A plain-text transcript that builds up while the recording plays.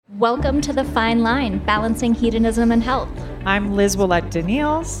Welcome to The Fine Line, Balancing Hedonism and Health. I'm Liz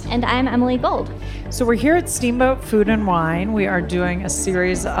Willette-Daniels. And I'm Emily Gold. So we're here at Steamboat Food and Wine. We are doing a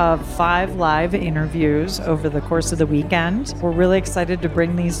series of 5 live interviews over the course of the weekend. We're really excited to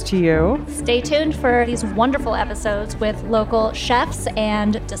bring these to you. Stay tuned for these wonderful episodes with local chefs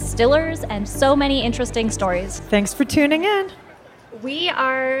and distillers and so many interesting stories. Thanks for tuning in. We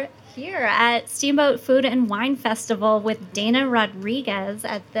are here at Steamboat Food and Wine Festival with Dana Rodriguez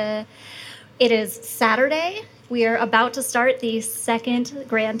it is Saturday. We are about to start the second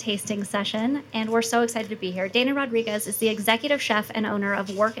grand tasting session, and we're so excited to be here. Dana Rodriguez is the executive chef and owner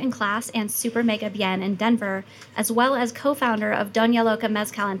of Work and Class and Super Mega Bien in Denver, as well as co-founder of Doña Loca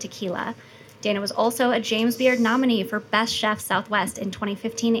Mezcal and Tequila. Dana was also a James Beard nominee for Best Chef Southwest in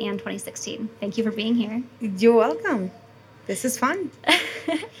 2015 and 2016. Thank you for being here. You're welcome. This is fun.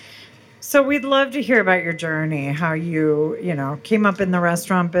 So we'd love to hear about your journey, how you came up in the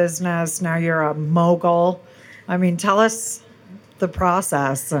restaurant business. Now you're a mogul. I mean, tell us the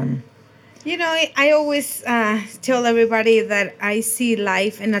process. And I always tell everybody that I see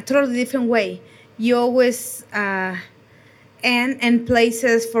life in a totally different way. You always end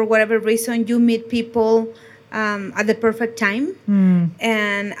places for whatever reason. You meet people at the perfect time.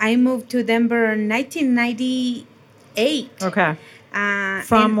 And I moved to Denver in 1998. Okay.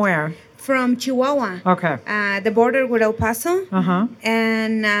 From where? From Chihuahua. Okay. The border with El Paso. Uh-huh.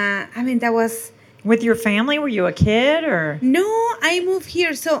 And that was... With your family? Were you a kid or? No, I moved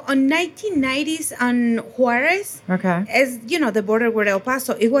here. So on 1990s on Juarez, okay, as you know, the border with El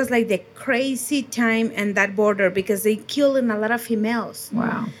Paso, it was like the crazy time in that border because they killed a lot of females.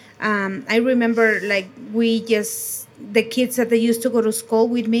 Wow. I remember the kids that they used to go to school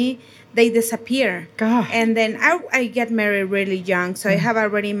with me, they disappear. God. And then I get married really young. So I have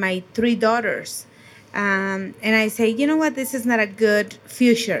already my 3 daughters. And I say, you know what, this is not a good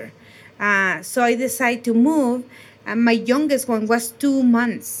future. So I decided to move. My youngest one was 2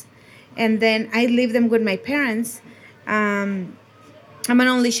 months. And then I leave them with my parents. I'm an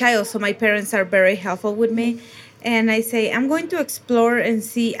only child, so my parents are very helpful with me. And I say, I'm going to explore and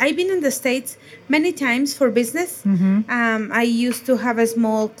see. I've been in the States many times for business. Mm-hmm. I used to have a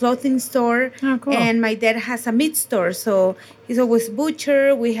small clothing store. Oh, cool. And my dad has a meat store. So he's always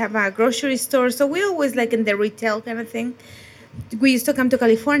butcher. We have a grocery store. So we always like in the retail kind of thing. We used to come to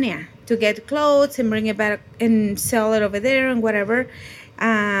California to get clothes and bring it back and sell it over there and whatever.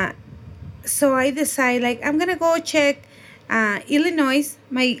 So I decide, I'm going to go check Illinois.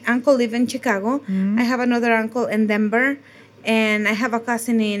 My uncle lives in Chicago. Mm-hmm. I have another uncle in Denver. And I have a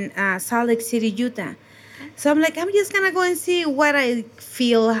cousin in Salt Lake City, Utah. So I'm just going to go and see what I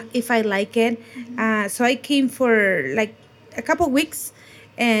feel, if I like it. So I came for a couple weeks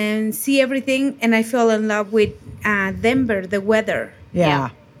and see everything, and I fell in love with Denver, the weather. Yeah.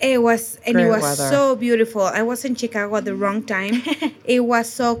 It was weather. so beautiful. I was in Chicago at the wrong time. It was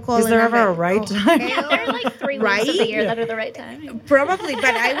so cold. Is there ever a right time? Yeah, there are 3 weeks of the year that are the right time. Probably,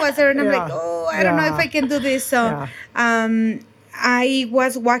 but I was there and I'm I don't know if I can do this. So I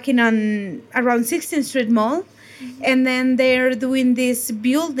was walking around 16th Street Mall, and then they're doing this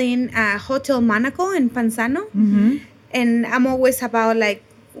building, Hotel Monaco in Panzano. Mm-hmm. And I'm always about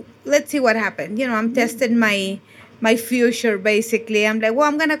let's see what happens. I'm testing my future, basically. I'm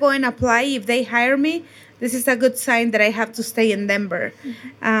I'm going to go and apply. If they hire me, this is a good sign that I have to stay in Denver.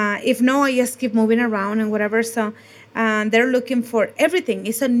 Mm-hmm. If no, I just keep moving around and whatever. So they're looking for everything.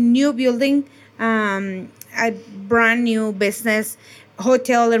 It's a new building, a brand new business,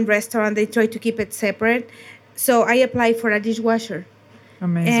 hotel and restaurant. They try to keep it separate. So I applied for a dishwasher.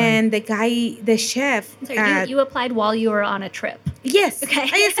 Amazing. And the chef. So you applied while you were on a trip. Yes. Okay.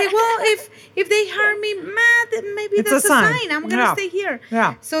 I said, well, if they hire me, then maybe It's that's a sign. I'm going to stay here.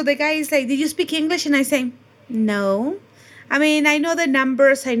 Yeah. So the guy is like, did you speak English? And I say, no. I mean, I know the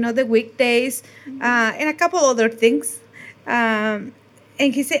numbers. I know the weekdays and a couple other things. And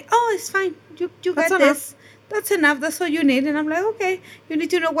he said, oh, it's fine. You got That's this. That's enough. That's all you need. And I'm like, okay. You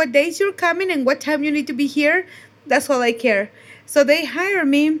need to know what days you're coming and what time you need to be here. That's all I care. So they hire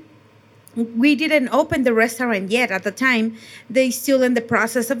me. We didn't open the restaurant yet at the time. They still in the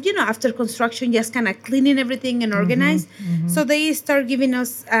process of, after construction, just kind of cleaning everything and organized. Mm-hmm. So they start giving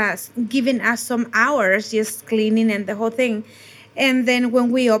us some hours just cleaning and the whole thing. And then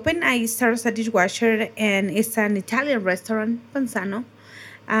when we open, I start as a dishwasher, and it's an Italian restaurant, Panzano.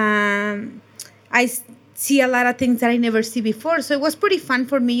 I see a lot of things that I never see before. So it was pretty fun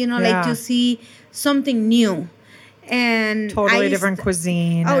for me, to see something new. And totally different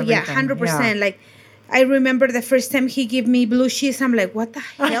cuisine. Oh, everything. yeah, 100%. I remember the first time he gave me blue cheese. I'm like, what the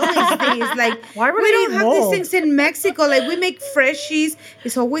hell is this? Like, Why would we I don't eat have mold? these things in Mexico. Like, we make fresh cheese.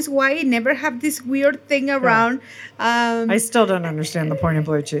 It's always white. Never have this weird thing around. I still don't understand the point of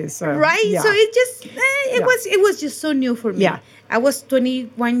blue cheese. So, Right? yeah. So it just Yeah. it was just so new for me. Yeah. I was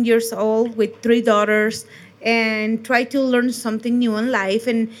 21 years old with 3 daughters and try to learn something new in life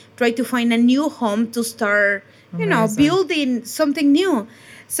and try to find a new home to start, Amazing. building something new.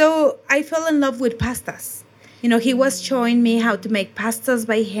 So I fell in love with pastas. He was showing me how to make pastas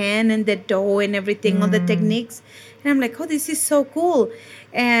by hand and the dough and everything, all the techniques. And I'm like, oh, this is so cool.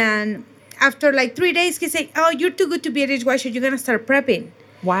 And after like 3 days, he said, oh, you're too good to be a dishwasher. You're going to start prepping.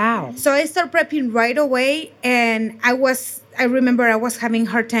 Wow. So I started prepping right away, and I remember I was having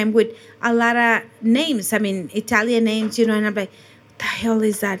hard time with a lot of names. I mean, Italian names, and I'm like, what the hell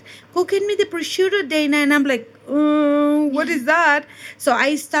is that? Go get me the prosciutto, Dana. And I'm like, what is that? So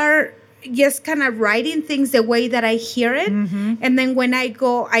I start just kind of writing things the way that I hear it. And then when I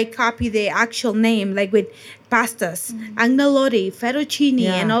go, I copy the actual name, like with pastas, agnolotti, fettuccine,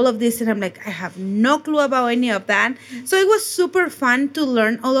 Yeah. and all of this. And I'm like, I have no clue about any of that. So it was super fun to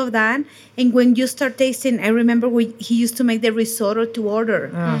learn all of that. And when you start tasting, I remember he used to make the risotto to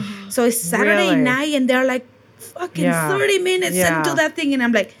order. So it's Saturday Really? night, and they're like, fucking Yeah. 30 minutes Yeah. into that thing. And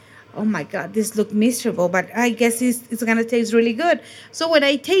I'm like, oh my God, this looked miserable, but I guess it's going to taste really good. So when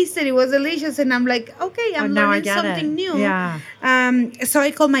I tasted it, was delicious. And I'm like, okay, I'm now I learning get something it. new. Yeah. So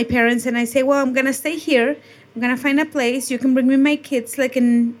I called my parents and I say, well, I'm going to stay here. I'm going to find a place. You can bring me my kids like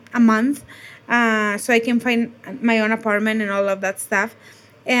in a month so I can find my own apartment and all of that stuff.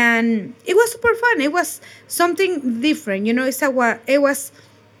 And it was super fun. It was something different. It was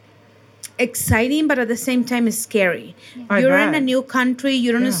exciting, but at the same time it's scary. I You're in bet. a new country.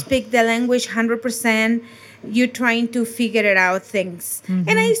 You don't Yeah. speak the language 100%. You're trying to figure it out things. And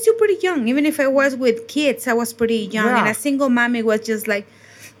I was still pretty young. Even if I was with kids, I was pretty young. Yeah. And a single mommy was just like,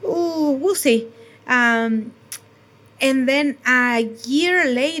 oh, we'll see. And then a year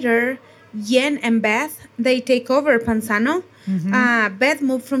later, Jen and Beth, they take over Panzano. Beth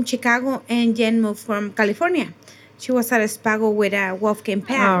moved from Chicago and Jen moved from California. She was at Espago with Wolfgang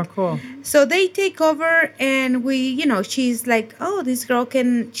Peck. Oh, cool. So they take over, and she's like, oh, this girl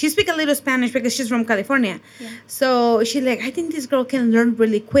she speak a little Spanish because she's from California. Yeah. So she's like, I think this girl can learn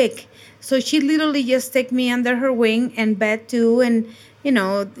really quick. So she literally just take me under her wing, and Beth too. And,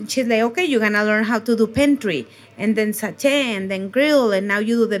 she's like, okay, you're going to learn how to do pantry, and then satay, and then grill, and now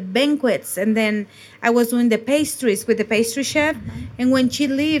you do the banquets. And then I was doing the pastries with the pastry chef. And when she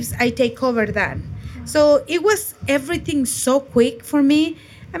leaves, I take over that. So it was everything so quick for me.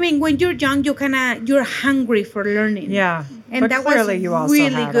 I mean, when you're young, you're hungry for learning. Yeah. And but that clearly was you also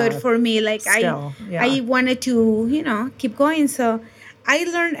really had good a for me. Like skill, yeah. I wanted to, keep going. So I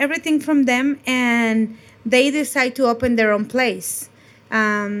learned everything from them, and they decide to open their own place.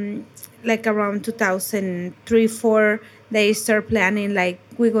 Like around 2003, 4, they start planning, like,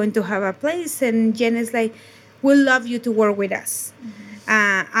 we're going to have a place. And Jen is like, we'd love you to work with us.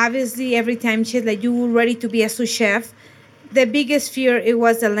 Obviously, every time she's like, you were ready to be a sous chef, the biggest fear, it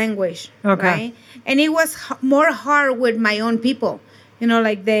was the language, Okay. right? And it was more hard with my own people,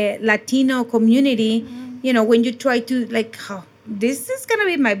 like the Latino community, when you try to, like, oh, this is going to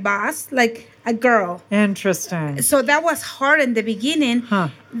be my boss, like a girl. Interesting. So that was hard in the beginning. Huh.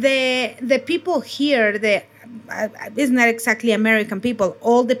 The people here, it's not exactly American people.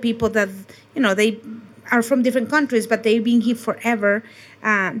 All the people that, they are from different countries, but they've been here forever.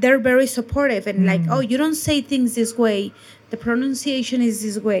 They're very supportive and like, oh, you don't say things this way. The pronunciation is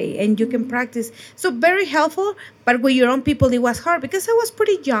this way, and you can practice. So very helpful, but with your own people, it was hard because I was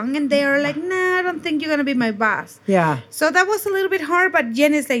pretty young, and they are like, nah, I don't think you're gonna be my boss. Yeah. So that was a little bit hard, but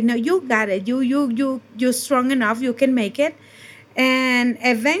Jen is like, no, you got it. You're strong enough. You can make it. And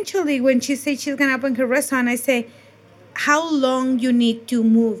eventually, when she said she's gonna open her restaurant, I say, how long you need to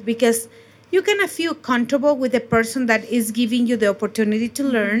move? Because you kind of feel comfortable with the person that is giving you the opportunity to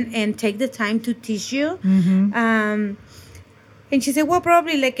learn and take the time to teach you. And she said, well,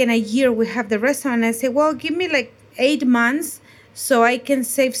 probably like in a year we have the restaurant. And I said, well, give me like 8 months so I can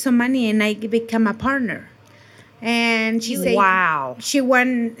save some money and I become a partner. And she said, Wow.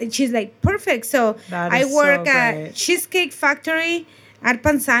 She's like, perfect. So That I is work so at great. Cheesecake Factory at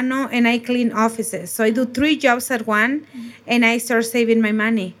Panzano, and I clean offices. So I do 3 jobs at one, and I start saving my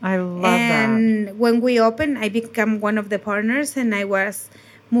money. I love that. And when we opened, I become one of the partners, and I was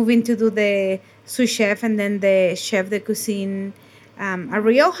moving to do the sous chef and then the chef de cuisine at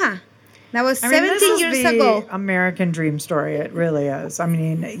Rioja. That was 17 years this is the ago. American dream story. It really is. I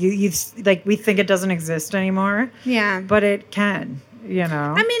mean, you've like we think it doesn't exist anymore, Yeah. but it can. you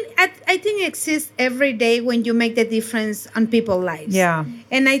know. I mean, I think it exists every day when you make the difference on people's lives. Yeah.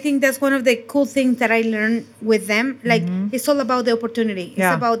 And I think that's one of the cool things that I learned with them. Like, it's all about the opportunity. It's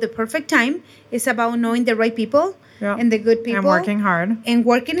Yeah. about the perfect time. It's about knowing the right people Yeah. and the good people. And working hard. And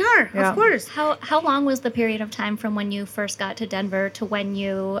working hard, Yeah. of course. How long was the period of time from when you first got to Denver to when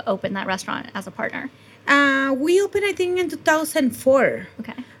you opened that restaurant as a partner? We opened, I think, in 2004.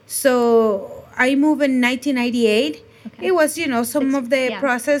 Okay. So I moved in 1998. Okay. It was, some of the Yeah.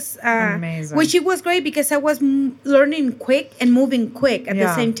 process, Amazing. which it was great because I was learning quick and moving quick at the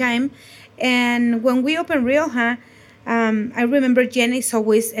Yeah. same time. And when we opened Rioja, I remember Jenny's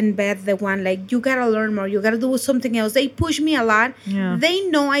always and Beth, the one like, you gotta learn more, you gotta do something else. They push me a lot. Yeah. They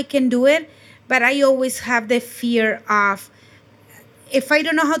know I can do it, but I always have the fear of, if I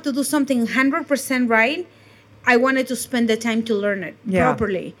don't know how to do something 100% right, I wanted to spend the time to learn it Yeah.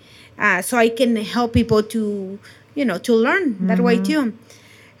 properly, so I can help people to, to learn that way too.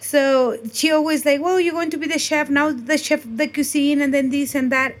 So she always like, well, you're going to be the chef now, the chef of the cuisine, and then this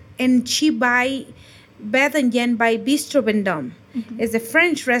and that. And Beth and Jen buy Bistro Vendôme. It's a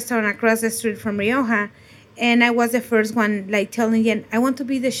French restaurant across the street from Rioja. And I was the first one like telling Jen, I want to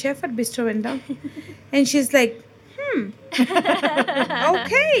be the chef at Bistro Vendôme. And she's like,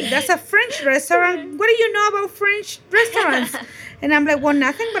 okay, that's a French restaurant. What do you know about French restaurants? And I'm like, well,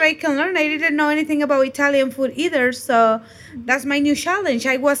 nothing, but I can learn. I didn't know anything about Italian food either. So that's my new challenge.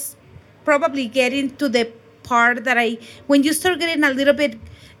 I was probably getting to the part that when you start getting a little bit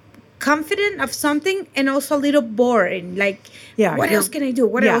confident of something and also a little boring, like, Yeah, what you're- else can I do?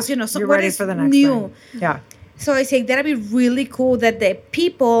 What Yeah. else, so You're what ready is for the next new? thing. Yeah. So I say that'd be really cool that the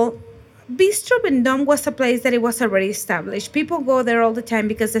people, Bistro Vendôme was a place that it was already established. People go there all the time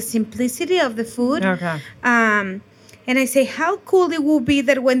because the simplicity of the food. Okay. And I say, how cool it will be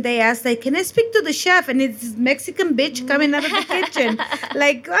that when they ask, like, can I speak to the chef? And it's Mexican bitch coming out of the kitchen.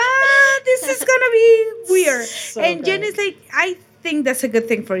 Like, this is going to be weird. And Jen is like, I think that's a good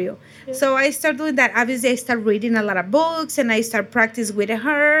thing for you. So I start doing that. Obviously, I start reading a lot of books and I start practice with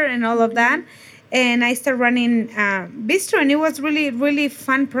her and all of that. And I start running Bistro, and it was really, really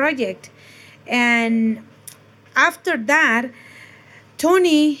fun project. And after that,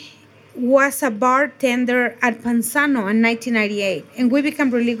 Tony was a bartender at Panzano in 1998, and we became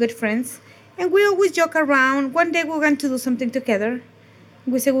really good friends. And we always joke around. One day we're going to do something together.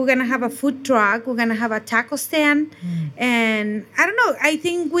 We said we're going to have a food truck. We're going to have a taco stand. And I don't know. I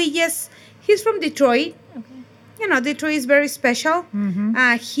think he's from Detroit. Okay. Detroit is very special.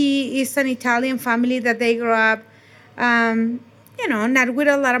 He is an Italian family that they grew up, not with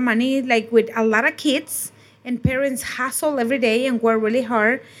a lot of money, like with a lot of kids. And parents hustle every day and work really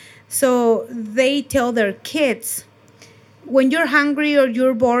hard. So they tell their kids, when you're hungry or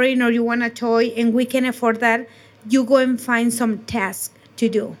you're boring or you want a toy and we can afford that, you go and find some task to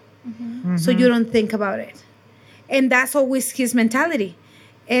do. So you don't think about it. And that's always his mentality.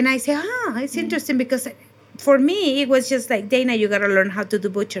 And I say, it's interesting because for me, it was just like, Dana, you got to learn how to do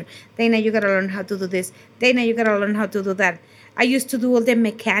butcher. Dana, you got to learn how to do this. Dana, you got to learn how to do that. I used to do all the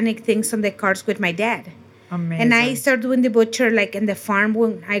mechanic things on the cars with my dad. Amazing. And I started doing the butcher like in the farm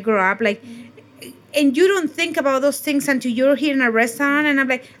when I grew up, like, and you don't think about those things until you're here in a restaurant, and I'm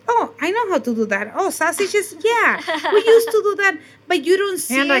like, oh, I know how to do that. Oh, sausages, yeah, we used to do that, but you don't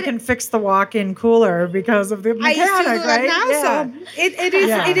see And it. I can fix the walk-in cooler because of the I mechanic, used to do that right? now, Yeah.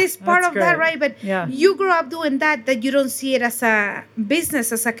 so it is part that's of that, great. right? But Yeah. you grow up doing that you don't see it as a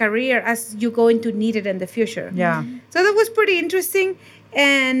business, as a career, as you going to need it in the future. Yeah. So that was pretty interesting.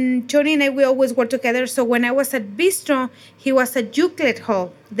 And Tony and I, we always work together. So when I was at Bistro, he was at Euclid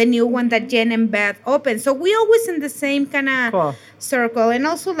Hall, the new one that Jen and Beth opened. So we always in the same kind of Cool. circle. And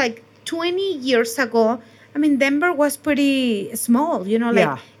also like 20 years ago, I mean, Denver was pretty small,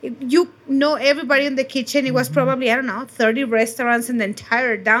 like everybody in the kitchen. It was probably, 30 restaurants in the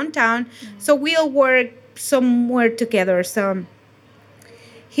entire downtown. So we all worked somewhere together. So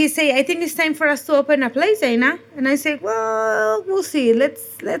he say, I think it's time for us to open a place, Dana. And I say, well, we'll see.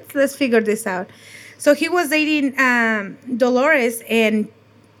 Let's figure this out. So he was dating Dolores, and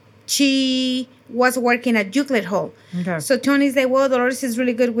she was working at Euclid Hall. Okay. So Tony's like, well, Dolores is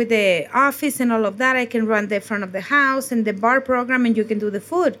really good with the office and all of that. I can run the front of the house and the bar program, and you can do the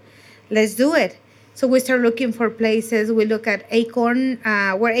food. Let's do it. So we start looking for places. We look at Acorn,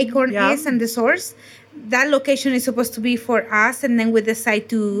 where Acorn Yeah. is, and the Source. That location is supposed to be for us, and then we decide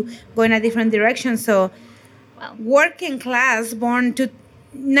to go in a different direction. So Wow. working class, born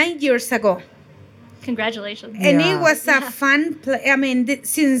 9 years ago. Congratulations. And Yeah. it was a fun I mean,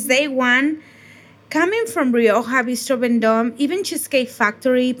 since day one, coming from Rioja, Bistro Vendôme, even Cheesecake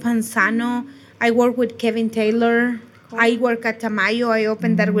Factory, Panzano, I work with Kevin Taylor. I work at Tamayo. I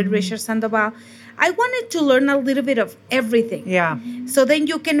opened that with Richard Sandoval. I wanted to learn a little bit of everything. Yeah. So then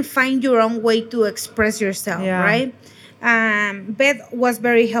you can find your own way to express yourself, Yeah. right? Beth was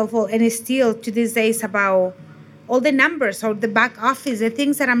very helpful and is still to these days about all the numbers or the back office, the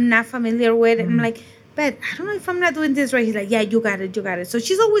things that I'm not familiar with. And I'm like, Beth, I don't know if I'm not doing this right. He's like, yeah, you got it, you got it. So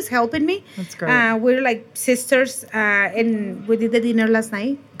she's always helping me. That's great. We're like sisters, and we did the dinner last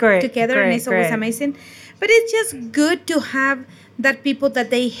night Great, together, and great, it's always great. amazing. But it's just good to have that people that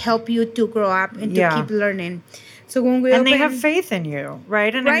they help you to grow up and to Yeah. keep learning. So when we And they open- have faith in you,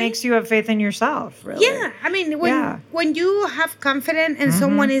 right? And Right? it makes you have faith in yourself, really. Yeah, I mean, when Yeah. when you have confidence and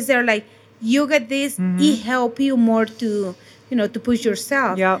someone is there, like you got this, it help you more to to push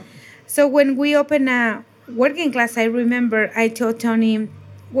yourself. Yep. So when we opened a working class, I remember I told Tony,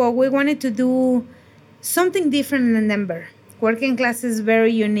 well, we wanted to do something different in Denver. Working class is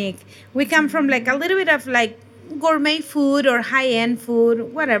very unique. We come from like a little bit of like gourmet food or high-end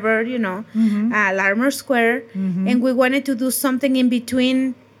food, whatever, Larimer Square. And we wanted to do something in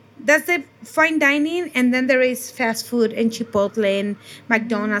between. That's the fine dining, and then there is fast food and Chipotle and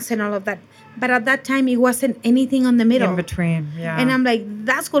McDonald's and all of that. But at that time, it wasn't anything on the middle. In between, yeah. And I'm like,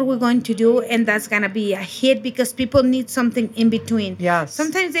 that's what we're going to do, and that's going to be a hit because people need something in between. Yes.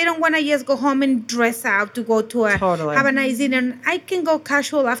 Sometimes they don't want to just go home and dress out to go to Totally. have a nice dinner. I can go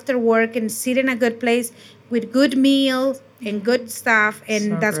casual after work and sit in a good place with good meals and good stuff, and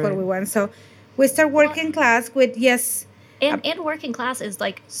So that's what great. we want. So we start working class with, And working class is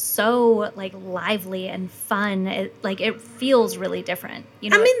like so like lively and fun. It feels really different.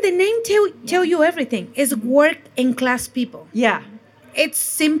 I mean, the name tell you everything. It's work and class people. Yeah. It's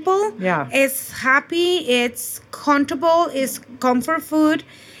simple. Yeah. It's happy. It's comfortable. It's comfort food.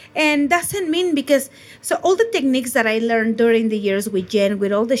 And doesn't mean because, so all the techniques that I learned during the years with Jen,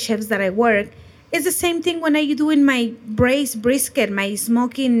 with all the chefs that I work, it's the same thing when I do in my braised brisket, my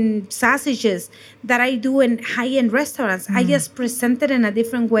smoking sausages that I do in high-end restaurants. I just present it in a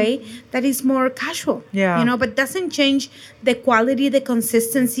different way that is more casual. Yeah. But doesn't change the quality, the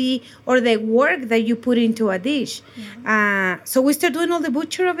consistency, or the work that you put into a dish. So we started doing all the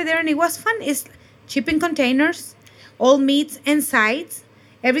butcher over there, and it was fun. It's shipping containers, all meats and sides,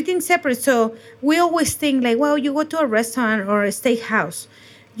 everything separate. So we always think like, well, you go to a restaurant or a steakhouse,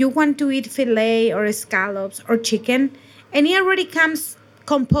 you want to eat filet or scallops or chicken, and it already comes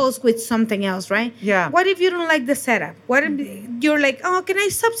composed with something else, right? Yeah. What if you don't like the setup? What if you're like, oh, can I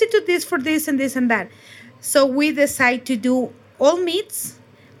substitute this for this and this and that? So we decide to do all meats,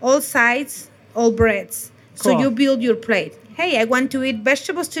 all sides, all breads. So Cool. you build your plate. Hey, I want to eat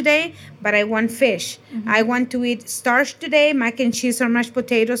vegetables today, but I want fish. I want to eat starch today, mac and cheese or mashed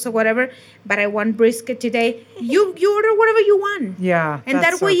potatoes or whatever, but I want brisket today. You order whatever you want. Yeah. And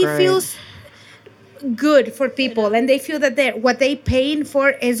that's that way so it great. feels good for people, and they feel that what they paying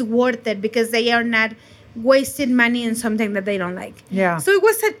for is worth it because they are not wasting money on something that they don't like. Yeah. So it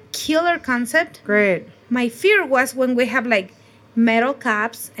was a killer concept. Great. My fear was when we have like metal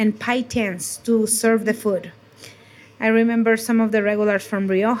cups and pie tins to serve the food. I remember some of the regulars from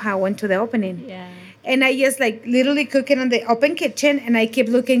Rioja went to the opening. Yeah. And I just like literally cooking on the open kitchen, and I keep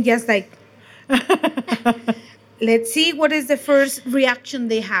looking just like, let's see what is the first reaction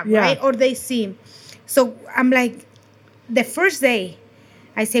they have, Yeah. right? Or they see. So I'm like, the first day,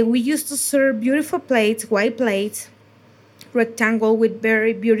 I say we used to serve beautiful plates, white plates, rectangle with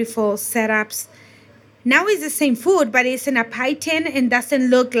very beautiful setups. Now it's the same food, but it's in a pie tin and doesn't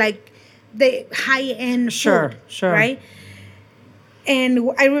look like the high-end Sure, food, sure. right? And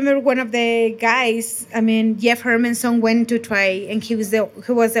I remember one of the guys, Jeff Hermanson went to try, and he was the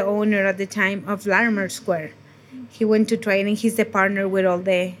owner at the time of Larimer Square. He went to try, and he's the partner with all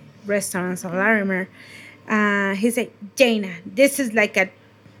the restaurants of Larimer. He said, Dana, this is like a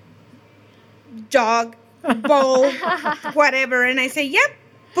dog bowl, whatever. And I say, yep,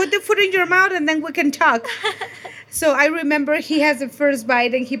 put the food in your mouth and then we can talk. So I remember he has the first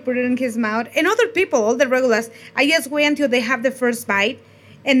bite and he put it in his mouth. And other people, all the regulars, I just wait until they have the first bite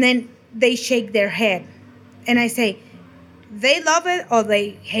and then they shake their head. And I say, they love it or they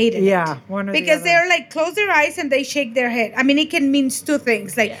hate it. Yeah, one or the Because other. they're like, close their eyes and they shake their head. I mean, it can mean two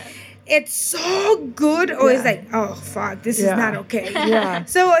things. Like, it's so good or it's Yeah. like, oh, fuck, this Yeah. is not okay. Yeah.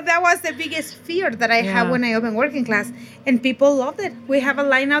 So that was the biggest fear that I had Yeah. when I opened working class. And people loved it. We have a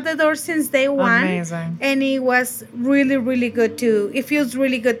line out the door since day one. Amazing. And it was really, really good too. It feels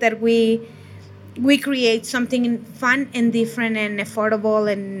really good that we create something fun and different and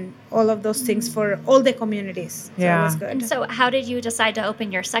affordable and all of those things for all the communities. So Yeah. it was good. And so, how did you decide to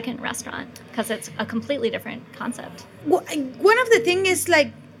open your second restaurant? Because it's a completely different concept. Well, one of the things is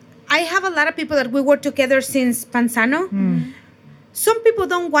like, I have a lot of people that we work together since Panzano. Some people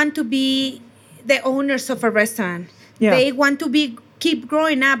don't want to be the owners of a restaurant. Yeah. They want to keep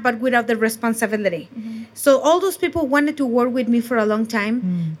growing up, but without the responsibility. So all those people wanted to work with me for a long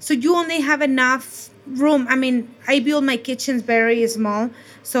time. So you only have enough room. I mean, I build my kitchens very small.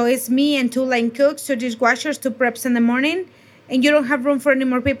 So it's me and 2 line cooks, 2 dishwashers, 2 preps in the morning, and you don't have room for any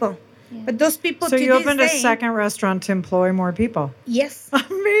more people. Yeah. But those people So to you this opened a day- second restaurant to employ more people. Yes.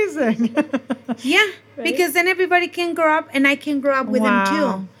 Amazing. Yeah, because then everybody can grow up and I can grow up with them Wow,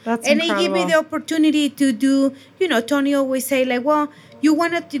 too. that's and they give me incredible. the opportunity to do, Tony always say like, well, you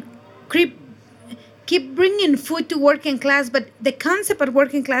wanted to keep bringing food to working class, but the concept of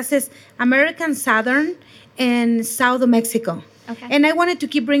working class is American Southern and South of Mexico. Okay. And I wanted to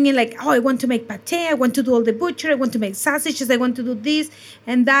keep bringing like, I want to make pate, I want to do all the butcher, I want to make sausages, I want to do this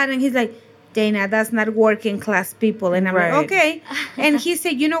and that. And he's like, Dana, that's not working class people. And I'm Right. like, okay. And he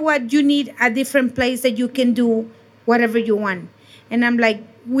said, you know what? You need a different place that you can do whatever you want. And I'm like,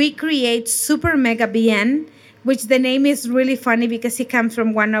 we create Super Mega BN, which the name is really funny because it comes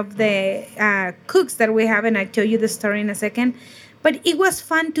from one of the cooks that we have. And I'll tell you the story in a second. But it was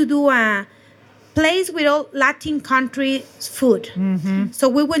fun to do a place with all Latin country food. So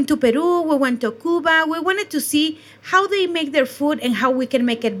we went to Peru, we went to Cuba. We wanted to see how they make their food and how we can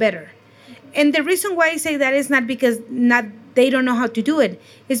make it better. And the reason why I say that is not because they don't know how to do it.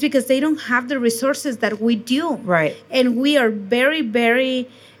 It's because they don't have the resources that we do. Right. And we are very, very,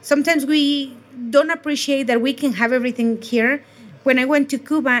 sometimes we don't appreciate that we can have everything here. When I went to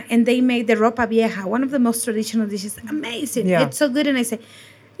Cuba and they made the ropa vieja, one of the most traditional dishes, amazing. Yeah. It's so good. And I say,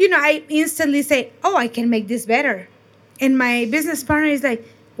 I instantly say, oh, I can make this better. And my business partner is like,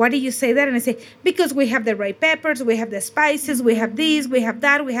 why do you say that? And I say, because we have the right peppers, we have the spices, we have this, we have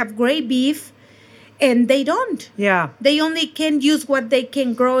that, we have gray beef. And they don't. Yeah. They only can use what they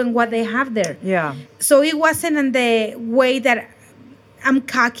can grow and what they have there. Yeah. So it wasn't in the way that I'm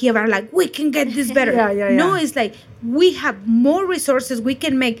cocky about, like, we can get this better. Yeah. No, it's like, we have more resources. We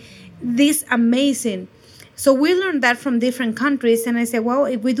can make this amazing. So we learned that from different countries. And I said, well,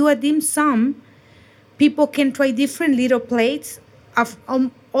 if we do a dim sum, people can try different little plates of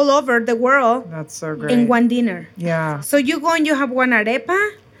all over the world That's so great. in one dinner. Yeah. So you go and you have one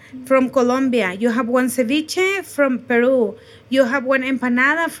arepa from Colombia. You have one ceviche from Peru. You have one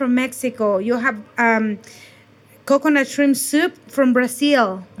empanada from Mexico. You have coconut shrimp soup from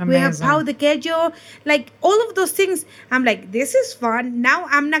Brazil. We have Amazing. pão de queijo. Like all of those things. I'm like, this is fun. Now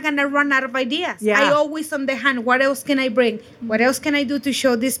I'm not going to run out of ideas. Yeah. I always on the hand, what else can I bring? What else can I do to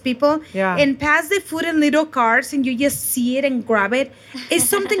show these people? Yeah. And pass the food in little carts and you just see it and grab it. It's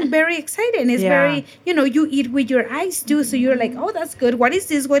something very exciting. It's Yeah. very, you eat with your eyes too. So you're like, oh, that's good. What is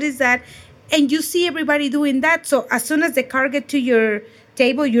this? What is that? And you see everybody doing that. So as soon as the car get to your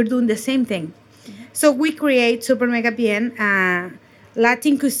table, you're doing the same thing. So we create Super Mega Bien,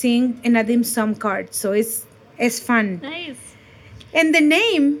 Latin cuisine and a dim sum cart. So it's fun. Nice. And the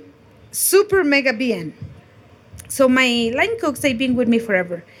name, Super Mega Bien. So my line cooks, they've been with me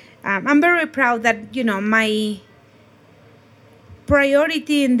forever. I'm very proud that, my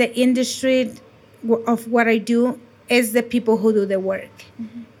priority in the industry of what I do is the people who do the work.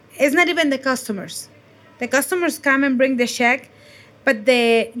 It's not even the customers. The customers come and bring the check, but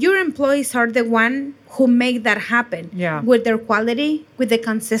your employees are the one who make that happen. Yeah. With their quality, with the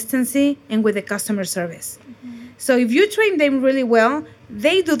consistency, and with the customer service. So if you train them really well,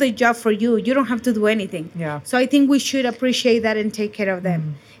 they do the job for you. You don't have to do anything. Yeah. So I think we should appreciate that and take care of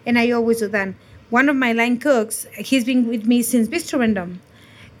them. And I always do that. One of my line cooks, he's been with me since Bistro Vendome.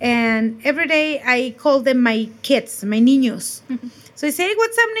 And every day I call them my kids, my niños. So I say, hey,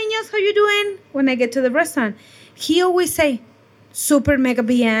 what's up, niños? How you doing? When I get to the restaurant. He always say, Super Mega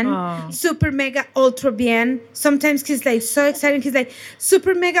Bien, Oh. Super Mega Ultra Bien. Sometimes he's like so excited. He's like,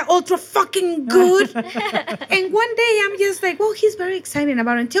 Super Mega Ultra fucking good. And one day I'm just like, well, he's very excited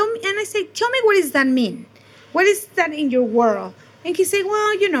about it. And I say, tell me, what does that mean? What is that in your world? And he said,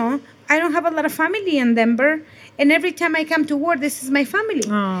 well, I don't have a lot of family in Denver. And every time I come to work, this is my family.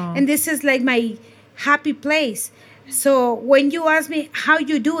 Oh. And this is like my happy place. So when you ask me, how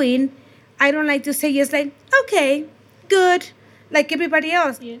you doing? I don't like to say just like, okay, good. Like everybody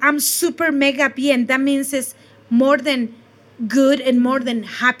else. Yeah. I'm super mega bien. That means it's more than good and more than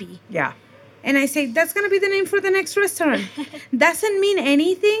happy. Yeah. And I say, that's going to be the name for the next restaurant. Doesn't mean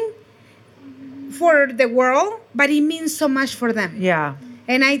anything for the world, but it means so much for them. Yeah.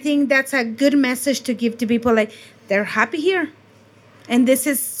 And I think that's a good message to give to people. Like, they're happy here. And this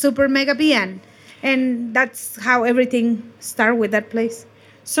is super mega bien. And that's how everything started with that place.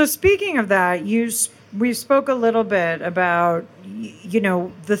 So speaking of that, you we spoke a little bit about,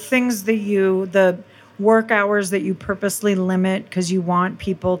 the things the work hours that you purposely limit because you want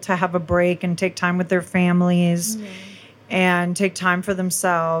people to have a break and take time with their families and take time for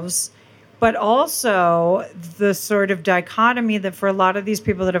themselves. But also the sort of dichotomy that for a lot of these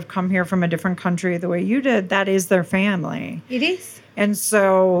people that have come here from a different country the way you did, that is their family. It is. And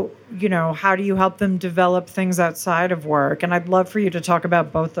so, how do you help them develop things outside of work? And I'd love for you to talk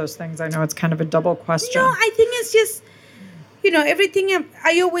about both those things. I know it's kind of a double question. No, I think it's just, everything,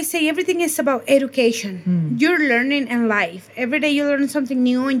 I always say everything is about education. You're learning in life. Every day you learn something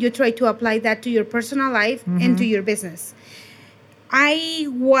new and you try to apply that to your personal life and to your business. I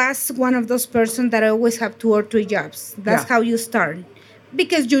was one of those persons that always have 2 or 3 jobs. That's how you start.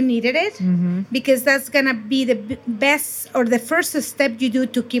 Because you needed it. Because that's going to be the best or the first step you do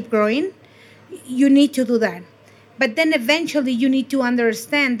to keep growing. You need to do that. But then eventually you need to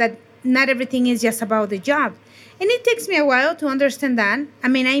understand that not everything is just about the job. And it takes me a while to understand that. I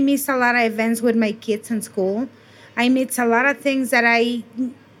mean, I miss a lot of events with my kids in school. I miss a lot of things that I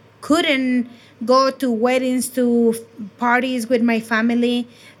couldn't go to, weddings, to parties with my family,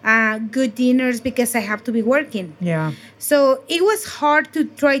 good dinners, because I have to be working. Yeah. So it was hard to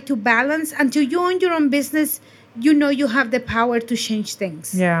try to balance. Until you own your own business, you have the power to change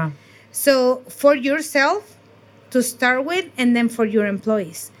things. Yeah. So for yourself to start with, and then for your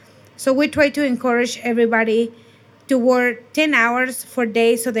employees. So we try to encourage everybody to work 10 hours for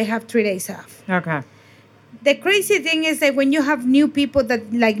days so they have 3 days off. Okay. The crazy thing is that when you have new people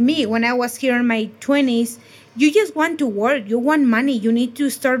that, like me, when I was here in my 20s, you just want to work. You want money. You need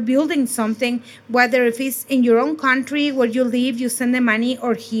to start building something, whether if it's in your own country where you live, you send the money,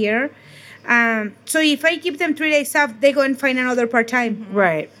 or here. So if I give them 3 days off, they go and find another part-time.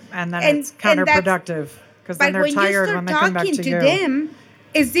 Right. And then it's counterproductive because then they're tired when they come back to you. But when you start talking to them,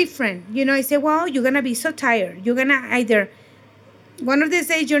 it's different. I say, well, you're going to be so tired. You're going to either... One of these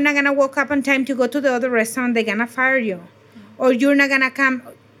days, you're not going to wake up on time to go to the other restaurant. They're going to fire you. Or you're not going to come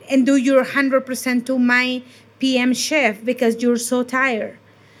and do your 100% to my PM shift because you're so tired.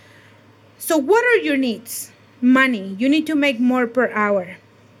 So what are your needs? Money. You need to make more per hour.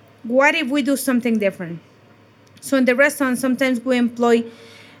 What if we do something different? So in the restaurant, sometimes we employ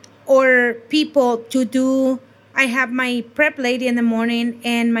or people to do... I have my prep lady in the morning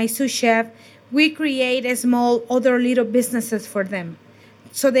and my sous chef. We create a small other little businesses for them.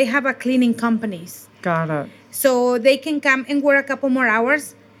 So they have a cleaning companies. Got it. So they can come and work a couple more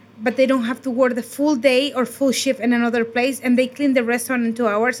hours, but they don't have to work the full day or full shift in another place. And they clean the restaurant in 2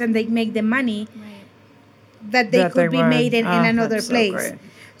 hours and they make the money that they could be made in another place.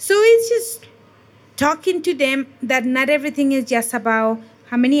 So it's just talking to them that not everything is just about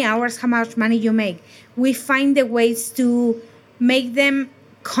how many hours, how much money you make. We find the ways to make them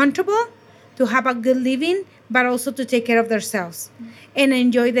comfortable, to have a good living, but also to take care of themselves and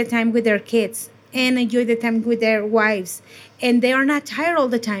enjoy the time with their kids and enjoy the time with their wives. And they are not tired all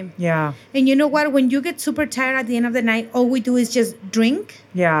the time. Yeah. And you know what? When you get super tired at the end of the night, all we do is just drink.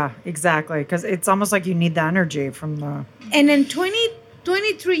 Yeah, exactly. Because it's almost like you need the energy from the... And in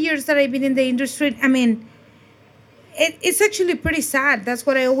 23 years that I've been in the industry, I mean... It's actually pretty sad. That's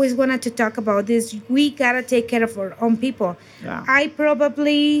what I always wanted to talk about. Is we gotta take care of our own people. Yeah. I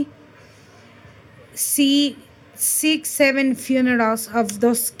probably see 6-7 funerals of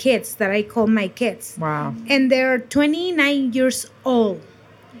those kids that I call my kids. Wow. And they're 29 years old.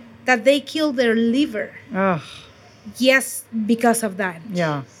 That they killed their liver. Ugh. Yes, because of that.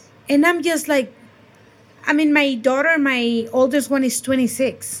 Yeah. And I'm just like, I mean, my daughter, my oldest one, is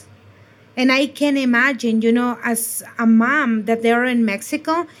 26. And I can imagine, as a mom, that they're in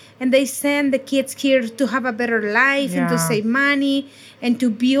Mexico and they send the kids here to have a better life and to save money and to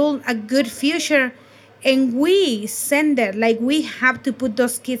build a good future. And we send it, like we have to put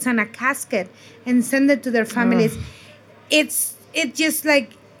those kids on a casket and send it to their families. Ugh. It's just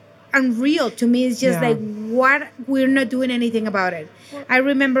like unreal to me. It's just like, what? We're not doing anything about it. I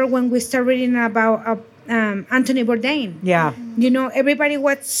remember when we started reading about Anthony Bourdain. Yeah. Everybody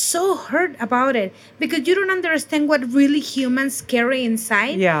was so hurt about it because you don't understand what really humans carry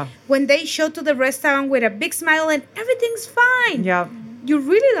inside. Yeah. When they show to the restaurant with a big smile and everything's fine. Yeah. You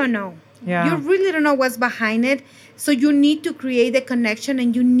really don't know. Yeah. You really don't know what's behind it. So you need to create the connection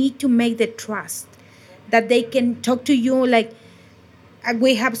and you need to make the trust that they can talk to you. Like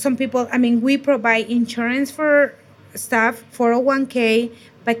we have some people, we provide insurance for staff, 401k,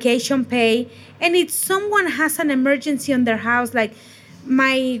 vacation pay. And if someone has an emergency on their house, like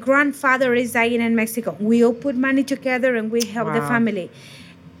my grandfather is dying in Mexico, we all put money together and we help the family.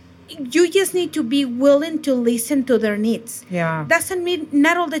 you just need to be willing to listen to their needs. Yeah. Doesn't mean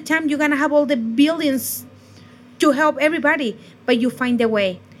not all the time you're gonna have all the billions to help everybody, but you find a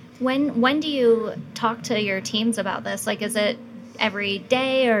way. When do you talk to your teams about this? Like, is it every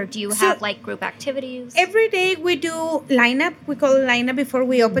day, or do you So- have like group activities? Every day we do lineup. We call it lineup before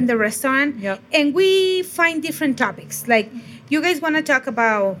we open the restaurant. Yep. And we find different topics. Like, you guys want to talk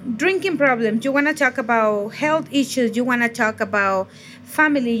about drinking problems. You want to talk about health issues. You want to talk about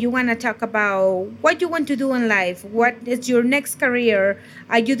family. You want to talk about what you want to do in life. What is your next career?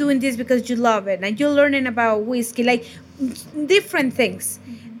 Are you doing this because you love it? Are you learning about whiskey? Like, different things.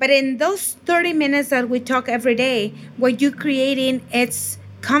 But in those 30 minutes that we talk every day, what you're creating, it's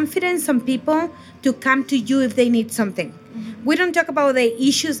confidence on people to come to you if they need something. We don't talk about the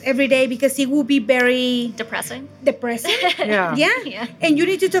issues every day because it will be very Depressing. depressing. Yeah. Yeah. And you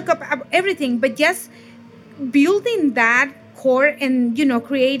need to talk about everything, but just building that core and,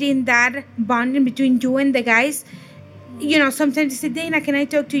 creating that bonding between you and the guys. Sometimes they say, Dana, can I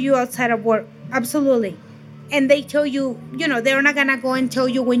talk to you outside of work? Absolutely. And they tell you, they're not gonna go and tell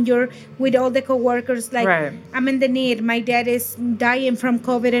you when you're with all the coworkers, like, Right. I'm in the need. My dad is dying from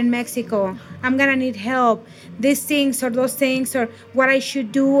COVID in Mexico. I'm gonna need help. These things or those things, or what I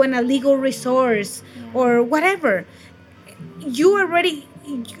should do in a legal resource, or whatever. You already,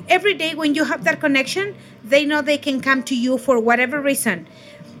 every day when you have that connection, they know they can come to you for whatever reason.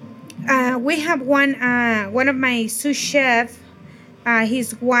 We have one of my sous chef,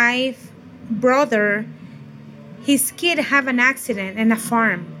 his wife, brother, his kid have an accident in a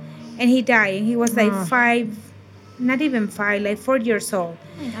farm, and he died. And he was like 4 years old.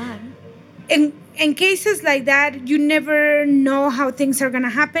 Oh my God. In cases like that, you never know how things are gonna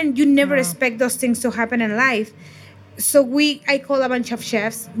happen. You never expect those things to happen in life. So I call a bunch of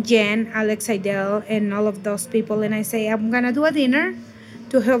chefs, Jen, Alex Idel, and all of those people, and I say, I'm gonna do a dinner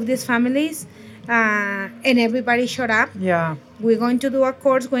to help these families. And everybody showed up. Yeah. We're going to do a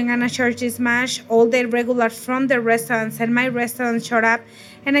course. We're going to charge this much. All the regulars from the restaurants and my restaurant showed up.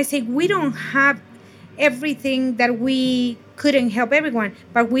 And I say, we don't have everything that we couldn't help everyone,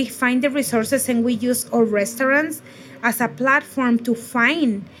 but we find the resources and we use our restaurants as a platform to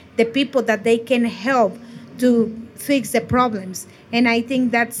find the people that they can help to fix the problems. And I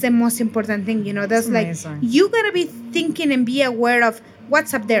think that's the most important thing. That's like, amazing. you got to be thinking and be aware of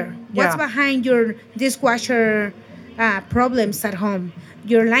what's up there, what's Yeah. behind your dishwasher problems at home,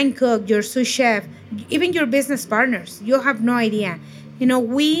 your line cook, your sous chef, even your business partners. You have no idea.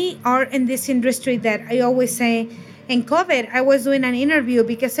 We are in this industry that I always say, in COVID, I was doing an interview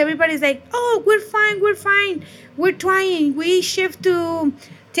because everybody's like, oh, we're fine. We're trying. We shift to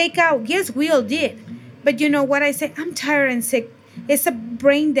take out. Yes, we all did. But you know what I say? I'm tired and sick. It's a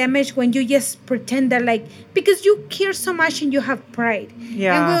brain damage when you just pretend that, like, because you care so much and you have pride.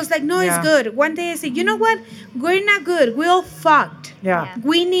 Yeah. And we was like, no, Yeah. it's good. One day I said, you know what? We're not good. We're all fucked. Yeah.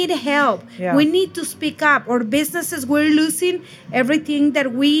 We need help. Yeah. We need to speak up. Our businesses, we're losing everything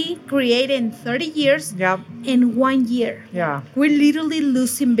that we created in 30 years Yep. in 1 year. Yeah. We're literally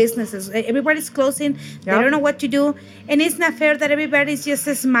losing businesses. Everybody's closing. They Yep. don't know what to do. And it's not fair that everybody's just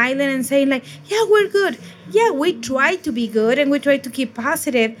smiling and saying, like, yeah, we're good. Yeah, we try to be good and we try to keep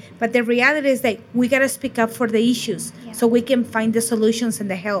positive. But the reality is that we got to speak up for the issues so we can find the solutions and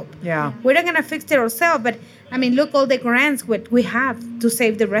the help. Yeah. We're not going to fix it ourselves. But, I mean, look all the grants what we have to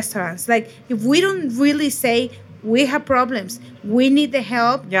save the restaurants. Like, if we don't really say we have problems, we need the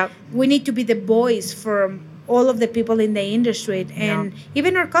help, Yep. we need to be the voice for all of the people in the industry and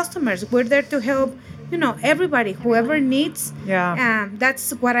even our customers. We're there to help, everybody, whoever needs. Yeah.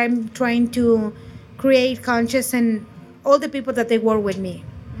 That's what I'm trying to create conscious and all the people that they work with me.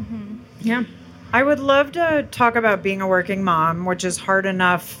 Yeah. I would love to talk about being a working mom, which is hard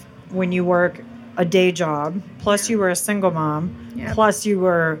enough when you work a day job, plus you were a single mom, Yep. plus you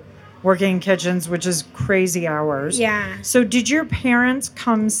were working in kitchens, which is crazy hours. Yeah. So did your parents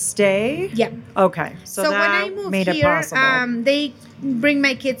come stay? Yep. Okay. So, So that when I moved made it here, possible. they bring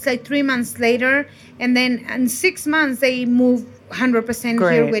my kids like 3 months later, and then in 6 months they move 100%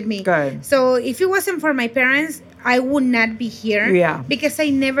 here Great. with me. Good. So if it wasn't for my parents, I would not be here. Yeah. Because I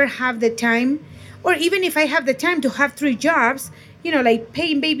never have the time, or even if I have the time to have 3 jobs, like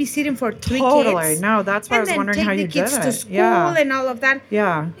paying babysitting for 3 Totally. kids. No, that's why I And was then wondering take how the you kids did to it. school Yeah. and all of that.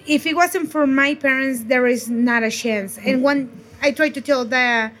 Yeah. If it wasn't for my parents, there is not a chance. And when I try to tell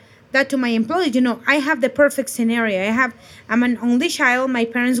that to my employees, I have the perfect scenario. I'm an only child. My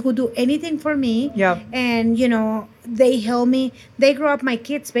parents would do anything for me. Yep. And, they help me. They grow up my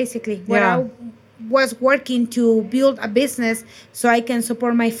kids, basically. Yeah. was working to build a business so I can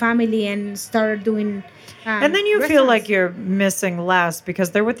support my family and start doing. And then you feel like restaurants. you're missing less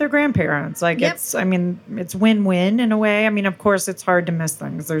because they're with their grandparents. Like Yep. it's win-win in a way. I mean, of course, it's hard to miss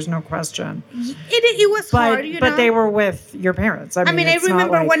things. There's no question. It was hard, But they were with your parents. I mean, I it's not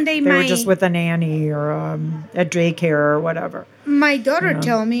remember like one day they were my- just with a nanny or a daycare or whatever. My daughter Yeah.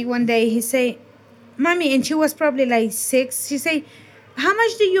 told me one day, he say, Mommy, and she was probably like 6, she say, how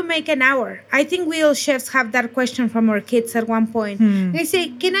much do you make an hour? I think we all chefs have that question from our kids at one point. They say,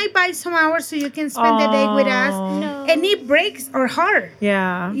 can I buy some hours so you can spend the day with us? Aw. No. And it breaks our heart.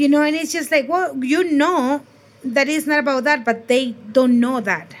 Yeah. And it's just like, well, that it's not about that, but they don't know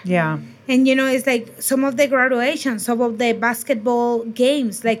that. Yeah. And it's like some of the graduations, some of the basketball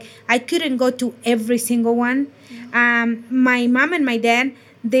games, like I couldn't go to every single one. My mom and my dad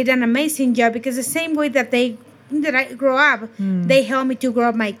did an amazing job because the same way that I grew up, they helped me to grow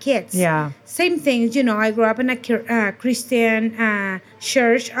up my kids. Yeah. Same things, I grew up in a Christian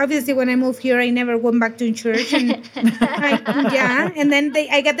church. Obviously, when I moved here, I never went back to church. And and then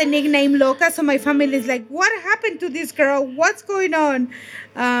I got the nickname Loca, so my family is like, what happened to this girl? What's going on?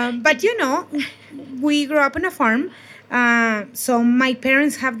 But, we grew up on a farm. So my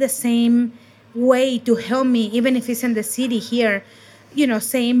parents have the same way to help me, even if it's in the city here,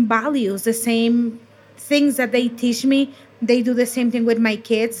 same values, the same things that they teach me. They do the same thing with my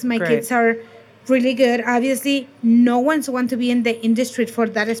kids. My Great. kids are really good. Obviously, no one's want to be in the industry for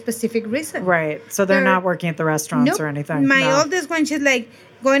that specific reason. Right. So they're They're- not working at the restaurants Nope. or anything. My No. oldest one, she's like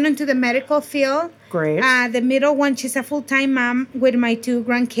going into the medical field. Great. The middle one, she's a full-time mom with my 2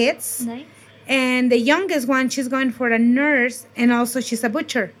 grandkids. Nice. And the youngest one, she's going for a nurse, and also she's a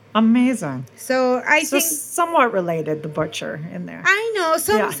butcher. Amazing. So I So think somewhat related, the butcher in there. I know.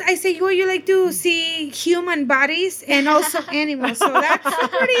 So Yeah. I say, well, you like to see human bodies and also animals. So that's a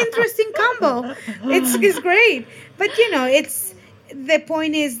pretty interesting combo. It's great. But it's the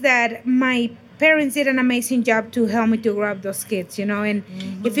point is that my parents did an amazing job to help me to grow up those kids. And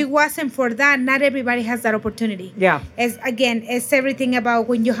if it wasn't for that, not everybody has that opportunity. Yeah. It's everything about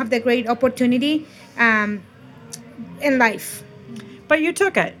when you have the great opportunity in life. But you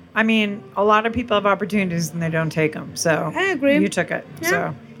took it. I mean, a lot of people have opportunities and they don't take them. So I agree. You took it. Yeah.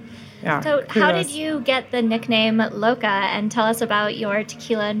 So, yeah. So, how did kudos. you get the nickname Loca? And tell us about your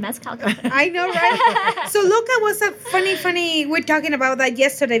tequila and mezcal company. I know, right? So Luca was a funny. We're talking about that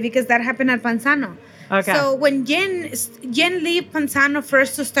yesterday because that happened at Panzano. Okay. So when Jen left Panzano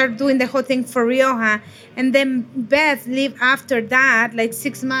first to start doing the whole thing for Rioja, and then Beth left after that, like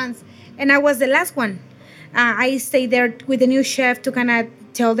 6 months, and I was the last one. I stayed there with the new chef to kind of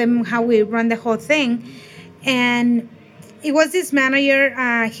tell them how we run the whole thing, and it was this manager.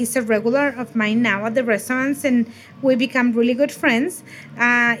 He's a regular of mine now at the restaurants, and we become really good friends.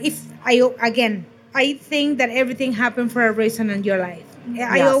 I think that everything happened for a reason in your life.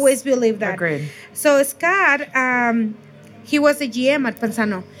 I Yes. always believe that. Agreed. So Scott, he was the GM at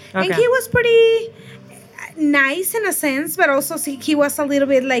Panzano, and Okay. he was pretty nice in a sense, but also he was a little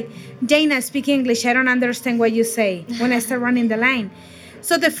bit like, Dana, speak English. I don't understand what you say when I start running the line.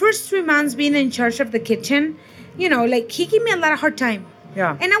 So the first 3 months being in charge of the kitchen, like he gave me a lot of hard time.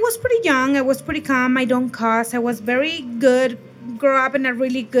 Yeah. And I was pretty young. I was pretty calm. I don't cuss. I was very good. Grew up in a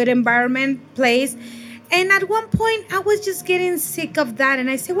really good environment, place. And at one point, I was just getting sick of that. And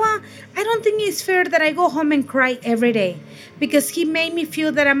I said, well, I don't think it's fair that I go home and cry every day. Because he made me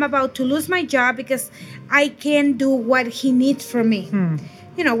feel that I'm about to lose my job because I can't do what he needs from me.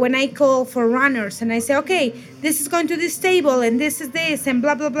 When I call for runners and I say, okay, this is going to this table and this is this and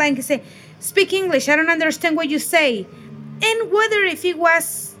blah, blah, blah. And he say, speak English. I don't understand what you say. And whether if it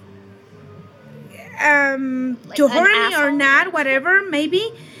was to an hurt me or asshole? not, whatever, maybe,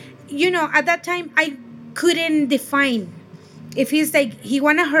 at that time, I couldn't define if he's like, he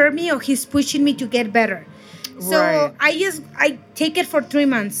want to hurt me or he's pushing me to get better. So Right. I take it for 3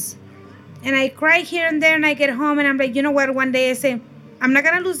 months. And I cry here and there and I get home and I'm like, you know what? One day I say, I'm not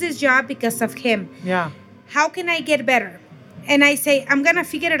going to lose this job because of him. Yeah. How can I get better? And I say, I'm going to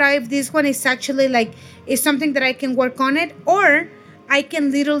figure it out if this one is actually like, is something that I can work on it, or I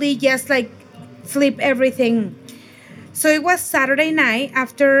can literally just like flip everything. So it was Saturday night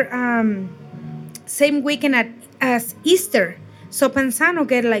after same weekend as Easter. So Panzano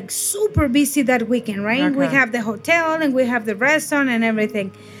get like super busy that weekend, right? We Okay. have the hotel and we have the restaurant and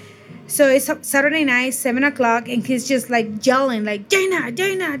everything. So it's Saturday night, 7:00, and he's just like yelling, like, Dana,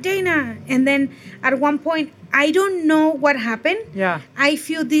 Dana, Dana. And then at one point, I don't know what happened. Yeah. I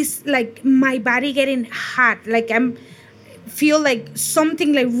feel this, like, my body getting hot. Like, I'm feel like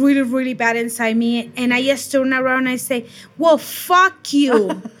something like really, really bad inside me. And I just turn around and I say, well, fuck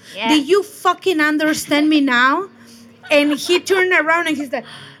you. Yeah. Do you fucking understand me now? And he turned around and he's like,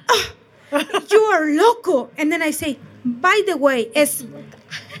 oh, you are loco. And then I say, by the way, it's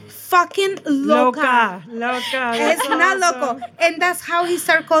fucking loca. Loca. It's not loco. And that's how he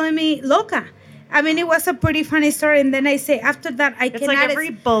started calling me loca. I mean, it was a pretty funny story. And then I say, after that, I It's cannot... like every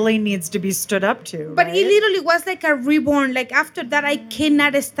bully needs to be stood up to. But right? it literally was like a reborn. Like after that, I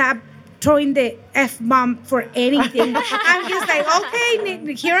cannot stop throwing the F-bomb for anything. I'm just like,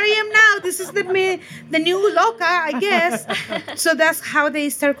 okay, here I am now. This is the new loca, I guess. So that's how they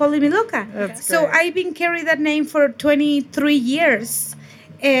start calling me loca. That's So great. I've been carrying that name for 23 years.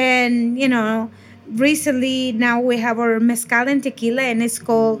 And, recently now we have our mezcal and tequila, and it's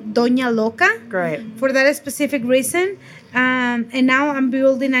called Doña Loca. Great. For that specific reason. And now I'm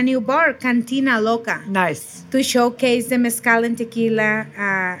building a new bar, Cantina Loca, Nice. to showcase the mezcal and tequila,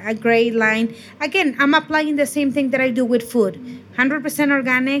 a great line. Again, I'm applying the same thing that I do with food. 100%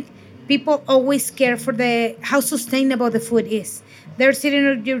 organic. People always care for how sustainable the food is. They're sitting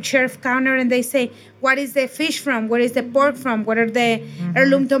at your chef counter and they say, what is the fish from? Where is the pork from? What are the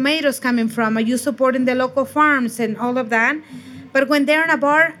heirloom tomatoes coming from? Are you supporting the local farms and all of that? But when they're in a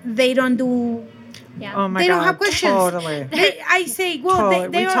bar, they don't do... Yeah. Oh my They God. don't have questions. Totally. I say, well, Totally.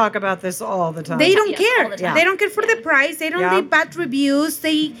 they We are, talk about this all the time. they don't Yes, all care. the time. They don't care for the price. They don't Yeah. leave bad reviews.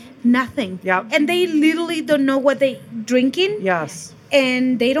 They nothing. Yep. And they literally don't know what they drinking, Yes.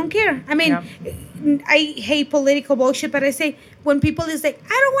 and they don't care. I mean, Yep. I hate political bullshit, but I say when people is like,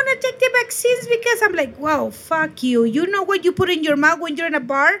 I don't want to take the vaccines because I'm like, wow, fuck you. You know what you put in your mouth when you're in a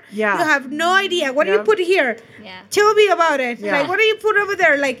bar? Yeah. You have no idea. What do you Yep. put here? Yeah. Tell me about it. Yeah. Like, what do you put over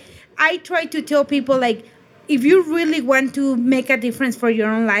there? Like, I try to tell people, like, if you really want to make a difference for your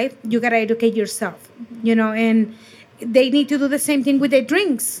own life, you got to educate yourself, and they need to do the same thing with the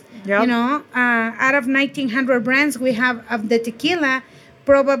drinks. Yep. Out of 1,900 brands we have of the tequila,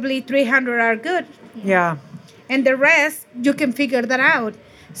 probably 300 are good. Yeah. And the rest, you can figure that out.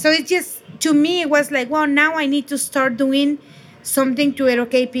 So it just, to me, it was like, well, now I need to start doing something to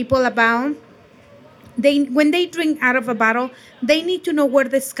educate people about. When they drink out of a bottle, they need to know where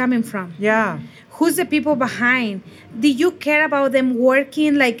this is coming from. Yeah. Who's the people behind? Do you care about them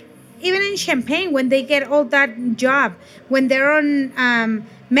working? Like, even in Champagne, when they get all that job, when they're on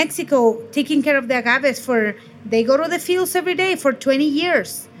Mexico taking care of the agaves they go to the fields every day for 20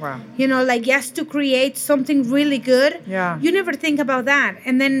 years. Wow. Like just to create something really good. Yeah. You never think about that.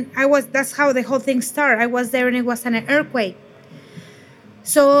 And then that's how the whole thing started. I was there and it was an earthquake.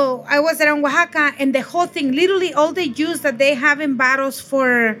 So I was there in Oaxaca, and the whole thing, literally all the juice that they have in bottles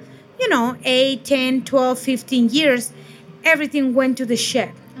for, 8, 10, 12, 15 years, everything went to the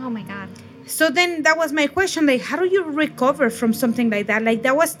shed. Oh my God. So then that was my question, like, how do you recover from something like that? Like,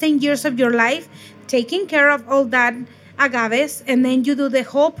 that was 10 years of your life taking care of all that agaves, and then you do the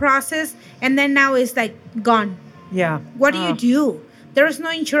whole process, and then now it's like gone. Yeah. What do you do? There's no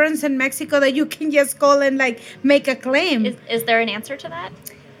insurance in Mexico that you can just call and like make a claim. Is there an answer to that?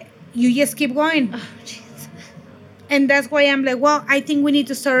 You just keep going. Oh, jeez. And that's why I'm like, well, I think we need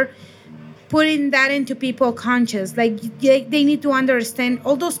to start putting that into people conscious. Like, they need to understand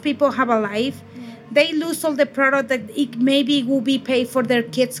all those people have a life. They lose all the product that it maybe will be paid for their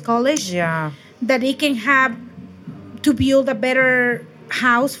kids' college. Yeah. That it can have to build a better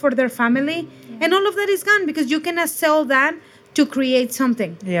house for their family. And all of that is gone because you cannot sell that to create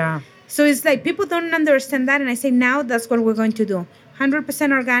something. Yeah. So it's like people don't understand that. And I say, now that's what we're going to do.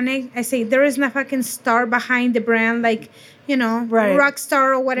 100% organic. I say, there is no fucking star behind the brand, like, Right. rock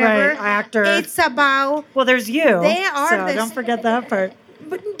star or whatever. Right, actor. It's about, Well, there's you. They are so the- don't forget that part.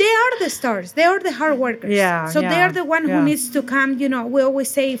 but they are the stars. They are the hard workers. Yeah, So they yeah, are the one yeah. who needs to come. We always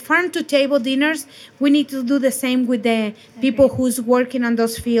say farm to table dinners. We need to do the same with the people who's working on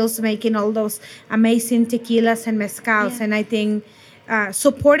those fields, making all those amazing tequilas and mezcals. Yeah. And I think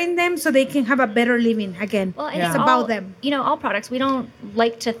supporting them so they can have a better living again. Well, and Yeah. It's all, about them. All products. We don't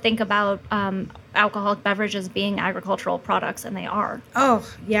like to think about alcoholic beverages being agricultural products, and they are. Oh,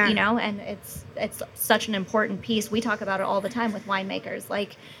 yeah. And it's such an important piece. We talk about it all the time with winemakers.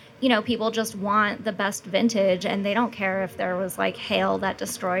 Like, people just want the best vintage, and they don't care if there was like hail that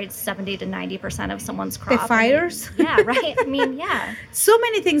destroyed 70 to 90% of someone's crop. fires? Yeah, right. I mean, yeah. So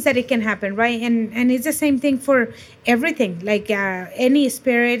many things that it can happen, right? And it's the same thing for everything, like any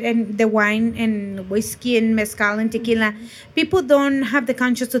spirit and the wine and whiskey and mezcal and tequila. People don't have the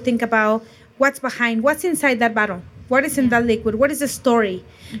conscience to think about what's behind, what's inside that bottle, what is in that liquid, what is the story,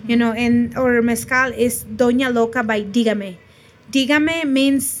 and our mezcal is Doña Loca by Dígame. Dígame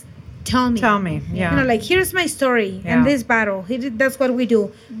means tell me. Tell me. Yeah. You know, like, here's my story Yeah. and this battle. That's what we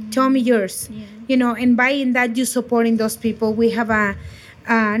do. Tell me yours. Yeah. You know, and by in that, you supporting those people. We have a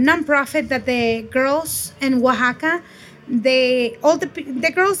nonprofit that the girls in Oaxaca,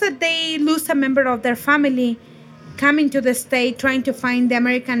 the girls that they lose a member of their family coming to the state trying to find the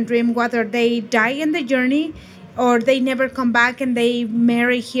American dream, whether they die in the journey or they never come back and they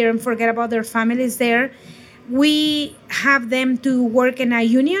marry here and forget about their families there. We have them to work in a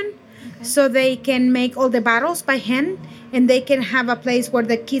union so they can make all the battles by hand and they can have a place where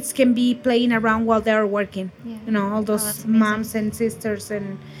the kids can be playing around while they're working. Yeah. You know, all that's those amazing. moms and sisters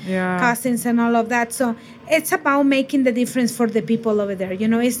and Yeah. cousins and all of that. So it's about making the difference for the people over there. You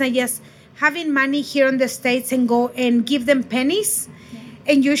know, it's not just having money here in the States and go and give them pennies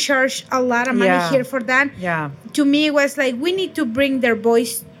and you charge a lot of money Yeah. here for that. Yeah. To me, it was like, we need to bring their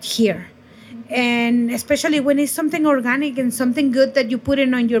voice here. And especially when it's something organic and something good that you put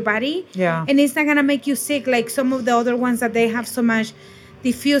in on your body. Yeah. And it's not going to make you sick like some of the other ones that they have so much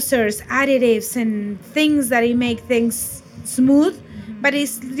diffusers, additives, and things that it make things smooth. But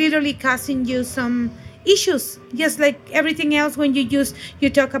it's literally causing you some issues. Just like everything else when you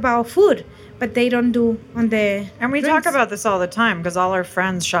talk about food. But they don't do on the And we drinks. talk about this all the time because all our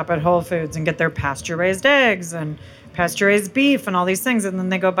friends shop at Whole Foods and get their pasture-raised eggs and pasture-raised beef and all these things, and then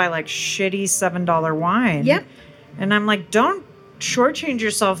they go buy like shitty $7 wine. Yep. And I'm like, don't shortchange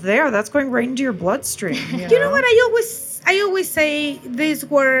yourself there. That's going right into your bloodstream. You know what I always say this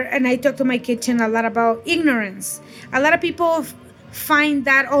word, and I talk to my kitchen a lot about ignorance. A lot of people find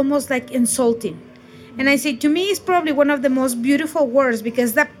that almost like insulting, and I say, to me it's probably one of the most beautiful words,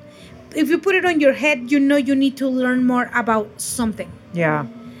 because that if you put it on your head, you know you need to learn more about something. Yeah.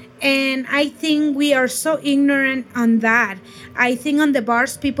 And I think we are so ignorant on that. I think on the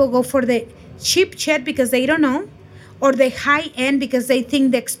bars, people go for the cheap shit because they don't know, or the high end because they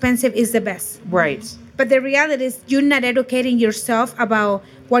think the expensive is the best. Right. But the reality is you're not educating yourself about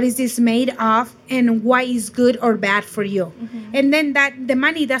what is this made of and why is good or bad for you. And then that the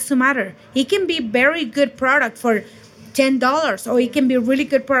money doesn't matter. It can be very good product for $10 or it can be really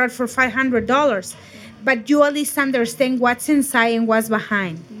good product for $500. But you at least understand what's inside and what's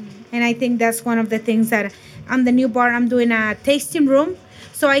behind. And I think that's one of the things that on the new bar, I'm doing a tasting room.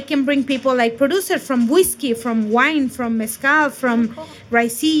 So I can bring people like producers from whiskey, from wine, from mezcal, from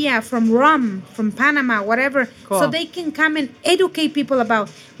raicilla, from rum, from Panama, whatever. Cool. So they can come and educate people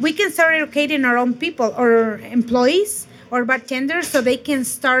about. We can start educating our own people or employees or bartenders so they can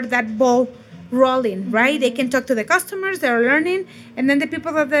start that ball rolling, right? They can talk to the customers, they're learning. And then the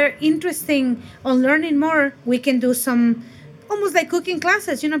people that are interested on learning more, we can do some almost like cooking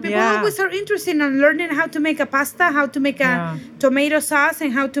classes. You know, people Yeah. always are interested in learning how to make a pasta, how to make a tomato sauce,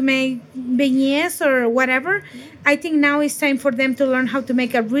 and how to make beignets or whatever. I think now it's time for them to learn how to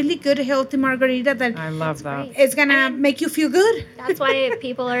make a really good, healthy margarita that I love that. great. is going to make you feel good. That's why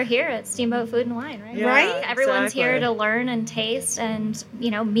people are here at Steamboat Food and Wine, right? Yeah, Right? Everyone's here exactly. to learn and taste and,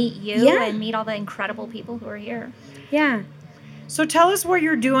 meet you Yeah. and meet all the incredible people who are here. Yeah. So tell us what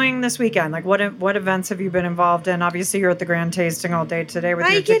you're doing this weekend. Like what events have you been involved in? Obviously, you're at the grand tasting all day today with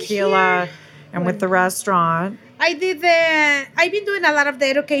I your get tequila here- and with the restaurant. I've been doing a lot of the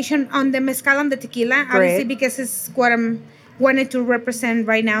education on the mezcal and the tequila, obviously, because it's what I'm wanted to represent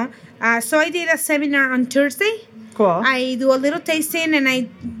right now. So I did a seminar on Thursday. Cool. I do a little tasting and I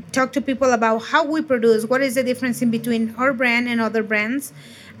talk to people about how we produce, what is the difference in between our brand and other brands.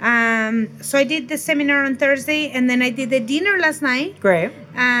 So I did the seminar on Thursday, and then I did the dinner last night Great.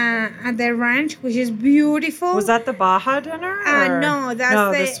 at the ranch, which is beautiful. Was that the Baja dinner? or- no, that's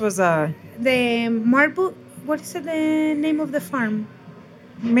no. the- This was a. The Marble, what is the name of the farm?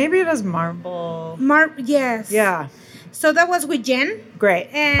 Maybe it is marble. Yes. Yeah. So that was with Jen Great.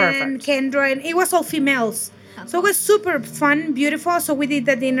 and Perfect. Kendra, and it was all females. So it was super fun, beautiful. So we did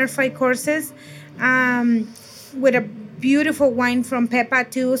the dinner 5 courses with a beautiful wine from Pepa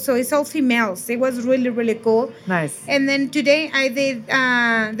too. So it's all females. It was really, really cool. Nice. And then today I did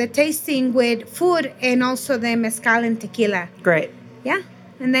the tasting with food and also the mezcal and tequila. Great. Yeah.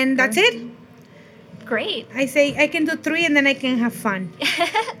 And then that's it. Great. I say I can do 3 and then I can have fun.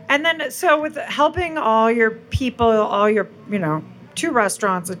 And then, so with helping all your people, all your, 2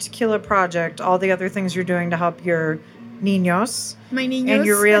 restaurants, a tequila project, all the other things you're doing to help your niños My niños. and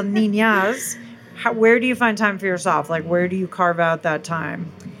your real niñas, where do you find time for yourself? Like, where do you carve out that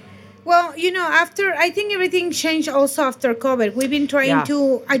time? Well, after, I think everything changed also after COVID. We've been trying Yeah.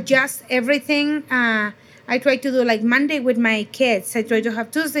 to adjust everything. I try to do like Monday with my kids. I try to have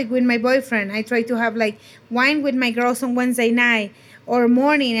Tuesday with my boyfriend. I try to have like wine with my girls on Wednesday night. or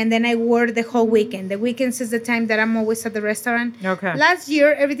morning, and then I work the whole weekend. The weekends is the time that I'm always at the restaurant. Okay. Last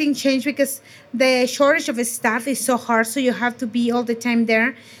year, everything changed because the shortage of staff is so hard, so you have to be all the time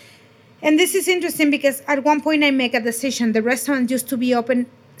there. And this is interesting because at one point I make a decision. The restaurant used to be open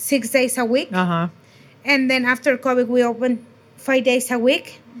 6 days a week. Uh-huh. And then after COVID, we opened 5 days a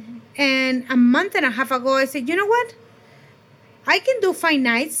week. And a month and a half ago, I said, you know what? I can do 5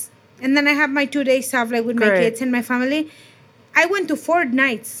 nights. And then I have my 2 days off, like with my Great. kids and my family. I went to 4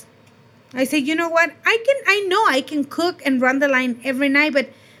 nights. I said, you know what? I know I can cook and run the line every night, but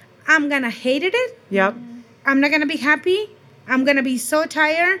I'm going to hate it. Yep. I'm not going to be happy. I'm going to be so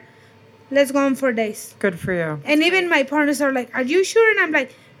tired. Let's go on 4 days. Good for you. And even my partners are like, are you sure? And I'm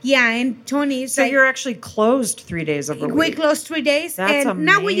like, yeah. And Tony is So like, you're actually closed 3 days of the we week. closed 3 days. That's and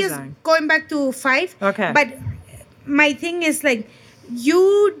now we're just amazing. going back to 5. Okay. But my thing is like,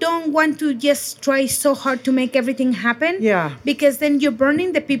 you don't want to just try so hard to make everything happen. Yeah. Because then you're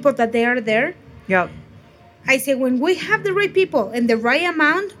burning the people that they are there. Yep. I say, when we have the right people and the right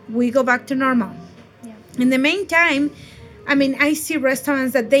amount, we go back to normal. Yeah. In the meantime, I mean, I see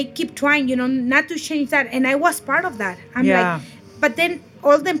restaurants that they keep trying, not to change that. And I was part of that. I'm Yeah. like, but then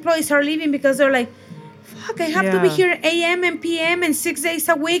all the employees are leaving because they're like, fuck, I have to be Yeah. here AM and PM and 6 days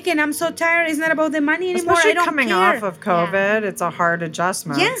a week. And I'm so tired. It's not about the money anymore. Especially I don't coming care. off of COVID, it's a hard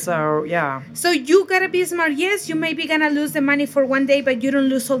adjustment. Yeah. So, yeah. So you gotta be smart. Yes, you may be gonna lose the money for one day, but you don't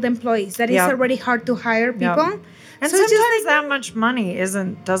lose all the employees. That is Yep. already hard to hire Yep. people. And So it's sometimes just like, that much money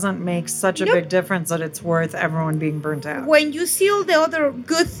doesn't make such a Nope. big difference that it's worth everyone being burnt out. when you see all the other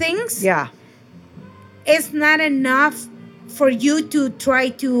good things, Yeah. it's not enough for you to try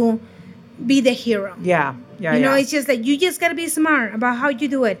to be the hero. Yeah. Yeah. You know, yeah. it's just that you just gotta be smart about how you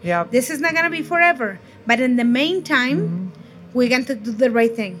do it. Yep. This is not gonna be forever. But in the meantime, we're going to do the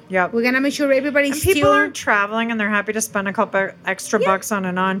right thing. Yep. We're gonna make sure everybody's And people still aren't traveling and they're happy to spend a couple extra bucks on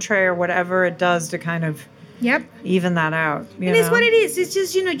an entree or whatever it does to kind of Yep. even that out. You And it's know? what it is. It's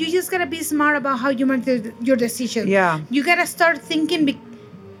just, you just gotta be smart about how you make your decisions. Yeah. You gotta start thinking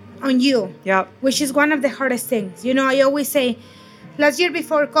on you, Yep. which is one of the hardest things. I always say, last year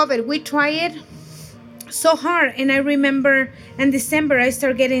before COVID, we tried so hard. And I remember in December, I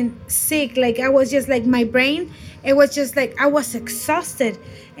started getting sick. Like, I was just like, my brain, it was just like, I was exhausted.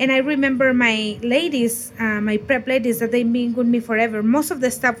 And I remember my ladies, my prep ladies, that they've been with me forever. Most of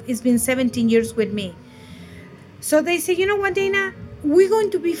the staff has been 17 years with me. So they say, you know what, Dana, we're going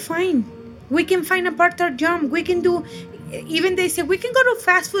to be fine. We can find a part-time job. We can do, even they say, we can go to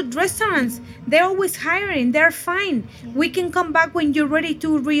fast food restaurants. They're always hiring. They're fine. We can come back when you're ready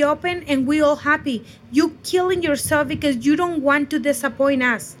to reopen and we're all happy. You killing yourself because you don't want to disappoint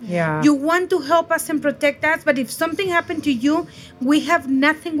us. Yeah. You want to help us and protect us, but if something happened to you, we have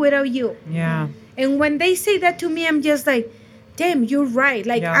nothing without you. Yeah. And when they say that to me, I'm just like, damn, you're right.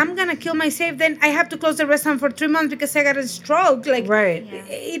 Like, Yeah. I'm going to kill myself. Then I have to close the restaurant for 3 months because I got a stroke. Like, Right. Yeah.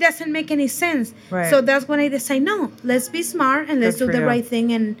 it doesn't make any sense. Right. So that's when I decide, no, let's be smart and let's Good do for the you. right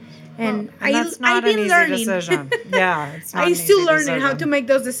thing. And And that's not I've been an easy learning. decision. Yeah. It's not I'm an still easy learning how to decision. make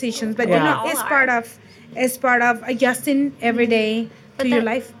those decisions. But, Yeah. it's part of adjusting every day to your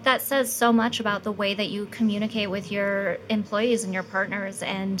life. That says so much about the way that you communicate with your employees and your partners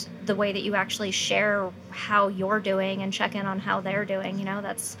and the way that you actually share how you're doing and check in on how they're doing.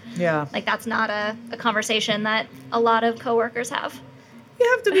 That's Yeah. that's not a conversation that a lot of coworkers have. You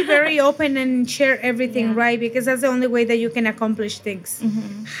have to be very open and share everything, Yeah. right? Because that's the only way that you can accomplish things.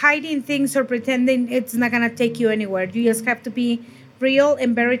 Hiding things or pretending, it's not going to take you anywhere. You just have to be real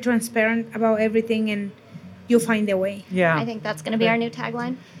and very transparent about everything, and you'll find a way, Yeah. I think that's going to be our new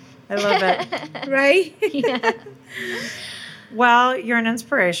tagline. I love it. right? Yeah. Well, you're an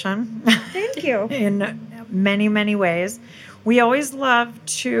inspiration Thank you. in many, many ways. We always love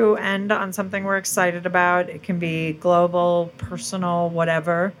to end on something we're excited about. It can be global, personal,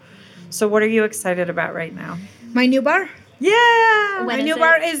 whatever. So, what are you excited about right now? My new bar. Yeah. When My is new it?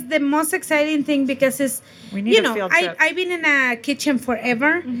 bar is the most exciting thing because it's, We need a field trip. I've been in a kitchen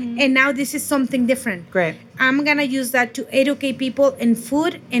forever, and now this is something different. Great. I'm going to use that to educate people in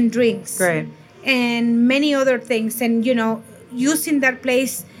food and drinks. Great. And many other things. And, using that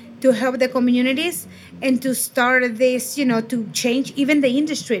place to help the communities and to start this, to change even the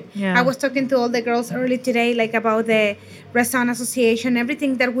industry. Yeah. I was talking to all the girls early today, like about the restaurant association,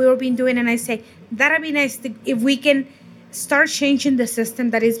 everything that we've been doing. And I say, that'd be nice if we can start changing the system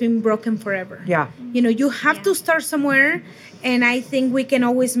that has been broken forever. Yeah. You have Yeah. to start somewhere. And I think we can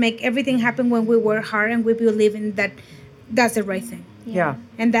always make everything happen when we work hard and we believe in that that's the right thing. Yeah.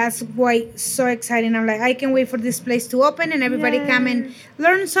 And that's why so exciting. I'm like, I can't wait for this place to open and everybody come and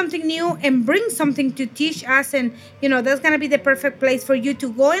learn something new and bring something to teach us. And, that's going to be the perfect place for you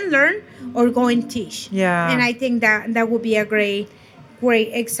to go and learn or go and teach. Yeah. And I think that would be a great,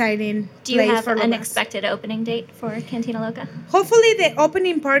 exciting Do you place have for an us. expected opening date for Cantina Loca? Hopefully the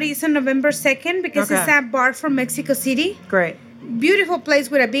opening party is on November 2nd because Okay. it's a bar from Mexico City. Great. Beautiful place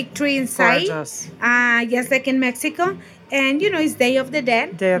with a big tree inside. Gorgeous. Just like in Mexico. And, it's Day of the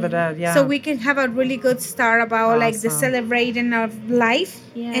Dead. Day of the Dead, yeah. So we can have a really good start about like the Awesome. celebrating of life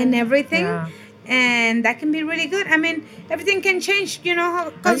Yeah. and everything. Yeah. And that can be really good. I mean, everything can change,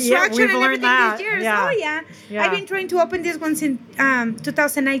 how construction we've and learned everything that. these years. Yeah. Oh, yeah. Yeah. I've been trying to open this one since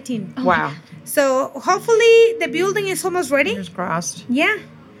 2019. Wow. So hopefully the building is almost ready. Fingers crossed. Yeah.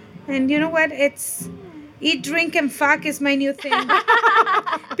 And you know what? It's eat, drink, and fuck is my new thing.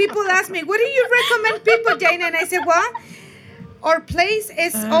 People ask me, what do you recommend people, Dana? And I said, well, our place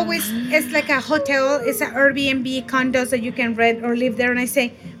is always, it's like a hotel. It's an Airbnb condos that you can rent or live there. And I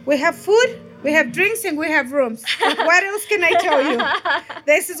say, we have food, we have drinks, and we have rooms. What else can I tell you?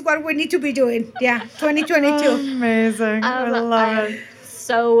 This is what we need to be doing. Yeah, 2022. Amazing. I love it.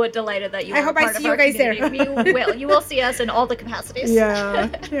 So delighted that you I are hope part I of see you our guys there. community. We will. You will see us in all the capacities. Yeah.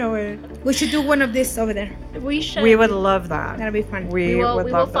 Can't wait. We should do one of this over there. We should. We would love that. That'll be fun. We We will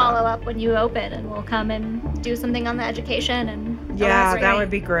would love follow that. up when you open, and we'll come and do something on the education and. Yeah, that's that great. would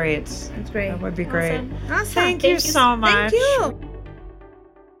be great. That's great. That would be great. Awesome. Awesome. Thank you so much. Thank you.